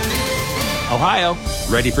Ohio,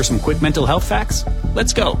 ready for some quick mental health facts?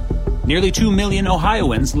 Let's go. Nearly 2 million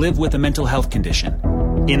Ohioans live with a mental health condition.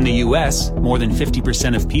 In the U.S., more than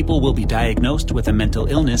 50% of people will be diagnosed with a mental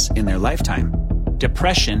illness in their lifetime.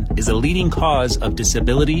 Depression is a leading cause of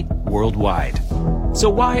disability worldwide. So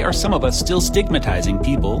why are some of us still stigmatizing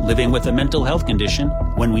people living with a mental health condition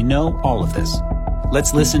when we know all of this?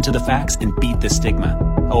 Let's listen to the facts and beat the stigma.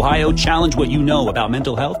 Ohio, challenge what you know about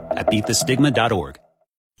mental health at beatthestigma.org.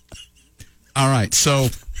 All right. So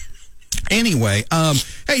anyway,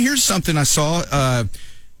 hey, here's something I saw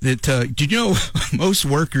that did you know most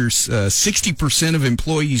workers, 60% of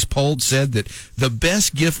employees polled said that the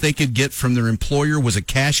best gift they could get from their employer was a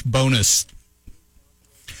cash bonus.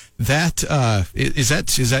 That is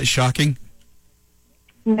that shocking?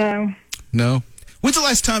 No. No. When's the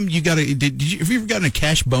last time you got have you ever gotten a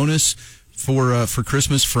cash bonus for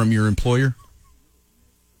Christmas from your employer?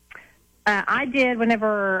 I did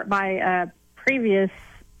whenever my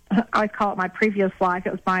I call it my previous life.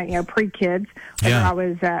 It was my pre-kids. Whenever I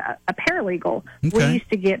was a paralegal, we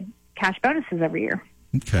used to get cash bonuses every year.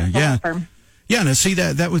 Okay, yeah. Yeah, no, see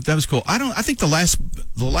that was cool. I think the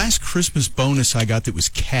last Christmas bonus I got that was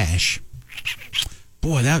cash.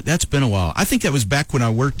 Boy, that's been a while. I think that was back when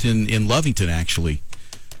I worked in Lovington, actually.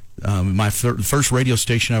 My first radio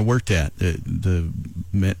station I worked at,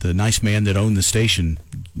 the nice man that owned the station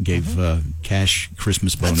gave cash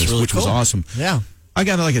Christmas bonus, really which was awesome. Yeah. I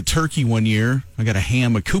got like a turkey one year. I got a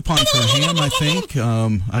coupon for a ham, I think.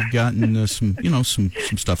 I've gotten some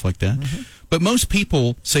stuff like that. Mm-hmm. But most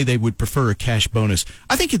people say they would prefer a cash bonus.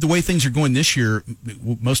 I think the way things are going this year,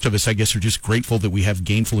 most of us, I guess, are just grateful that we have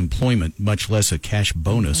gainful employment, much less a cash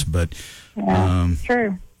bonus. But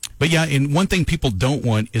true. But yeah, and one thing people don't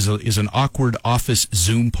want is an awkward office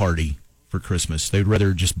Zoom party for Christmas. They'd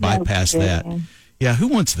rather just bypass that. Yeah, who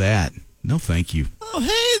wants that? No, thank you. Oh,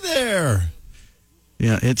 hey there.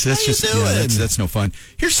 Yeah, that's no fun.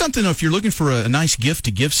 Here's something, if you're looking for a nice gift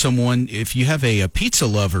to give someone, if you have a pizza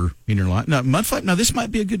lover in your life. Now, Mudflap, this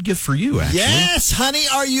might be a good gift for you, actually. Yes, honey,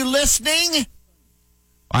 are you listening?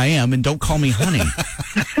 I am, and don't call me honey.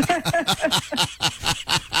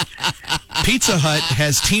 Pizza Hut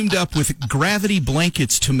has teamed up with Gravity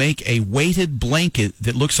Blankets to make a weighted blanket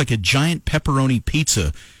that looks like a giant pepperoni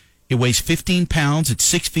pizza. It weighs 15 pounds. It's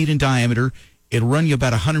 6 feet in diameter. It'll run you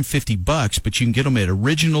about $150, but you can get them at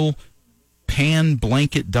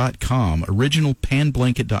originalpanblanket.com.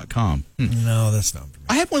 Originalpanblanket.com. No, that's not for me.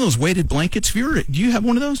 I have one of those weighted blankets. Do you have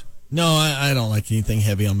one of those? No, I don't like anything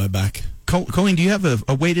heavy on my back. Colleen, do you have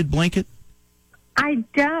a weighted blanket? I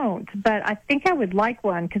don't, but I think I would like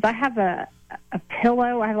one because I have a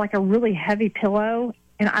pillow. I have like a really heavy pillow,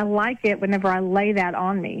 and I like it whenever I lay that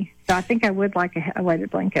on me. So I think I would like a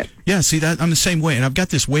weighted blanket. Yeah, see, that I'm the same way. And I've got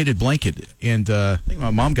this weighted blanket, and I think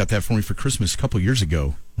my mom got that for me for Christmas a couple of years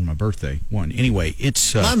ago on my birthday. Anyway,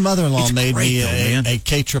 it's my mother-in-law made me a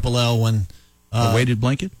KLL one. A weighted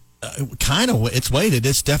blanket? Kind of. It's weighted.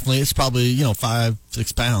 It's probably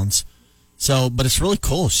 5-6 pounds. So, but it's really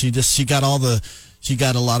cool. She got a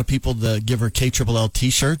lot of people to give her KLL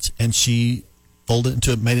T-shirts, and she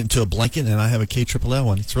made it into a blanket, and I have a KLL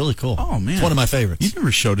one. It's really cool. Oh, man. It's one of my favorites. You've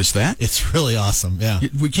never showed us that. It's really awesome, yeah.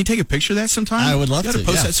 Can you take a picture of that sometime? I would love to. You got to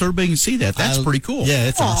post that so everybody can see that. That's pretty cool. Yeah,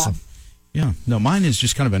 it's awesome. Yeah. No, mine is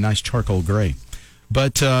just kind of a nice charcoal gray.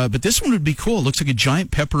 But this one would be cool. It looks like a giant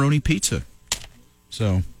pepperoni pizza.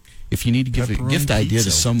 So if you need to give a gift idea to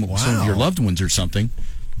some of your loved ones or something.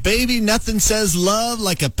 Baby, nothing says love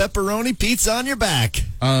like a pepperoni pizza on your back.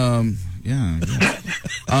 Yeah.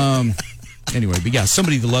 Anyway, but yeah,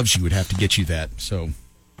 somebody that loves you would have to get you that. So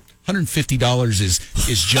 $150 is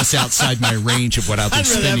just outside my range of what I'll be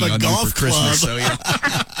spending on you for Christmas. So yeah.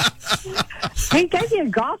 He gave you a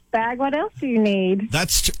golf bag. What else do you need?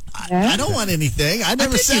 That's true. I don't want anything. I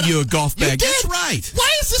never said give you a golf bag. That's right.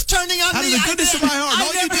 Why is this turning on me? Out of the goodness of my heart,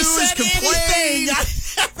 all you do is complain. I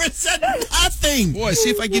never said nothing. Boy, see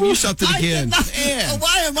if I give you something again.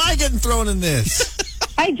 Why am I getting thrown in this?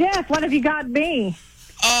 Hey, Jeff, what have you got me?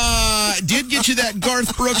 Did get you that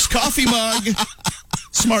Garth Brooks coffee mug,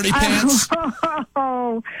 Smarty Pants.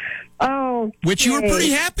 Oh, which you were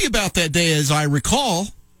pretty happy about that day, as I recall.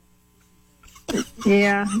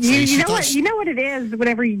 Yeah, you know what? You know what it is.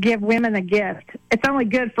 Whenever you give women a gift, it's only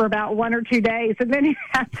good for about 1 or 2 days, and then you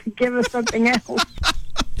have to give us something else.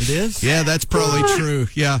 It is. Yeah, that's probably true.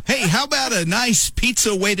 Yeah. Hey, how about a nice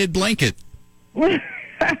pizza weighted blanket?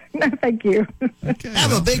 No, thank you. Okay,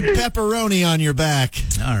 Have a big pepperoni on your back.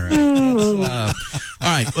 All right. All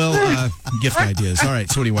right. Well, gift ideas. All right.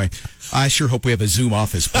 So anyway, I sure hope we have a Zoom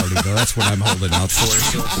office party, though. That's what I'm holding out for.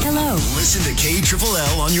 Hello. Listen to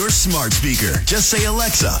KLLL on your smart speaker. Just say,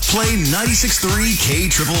 Alexa, play 96.3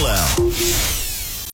 KLLL.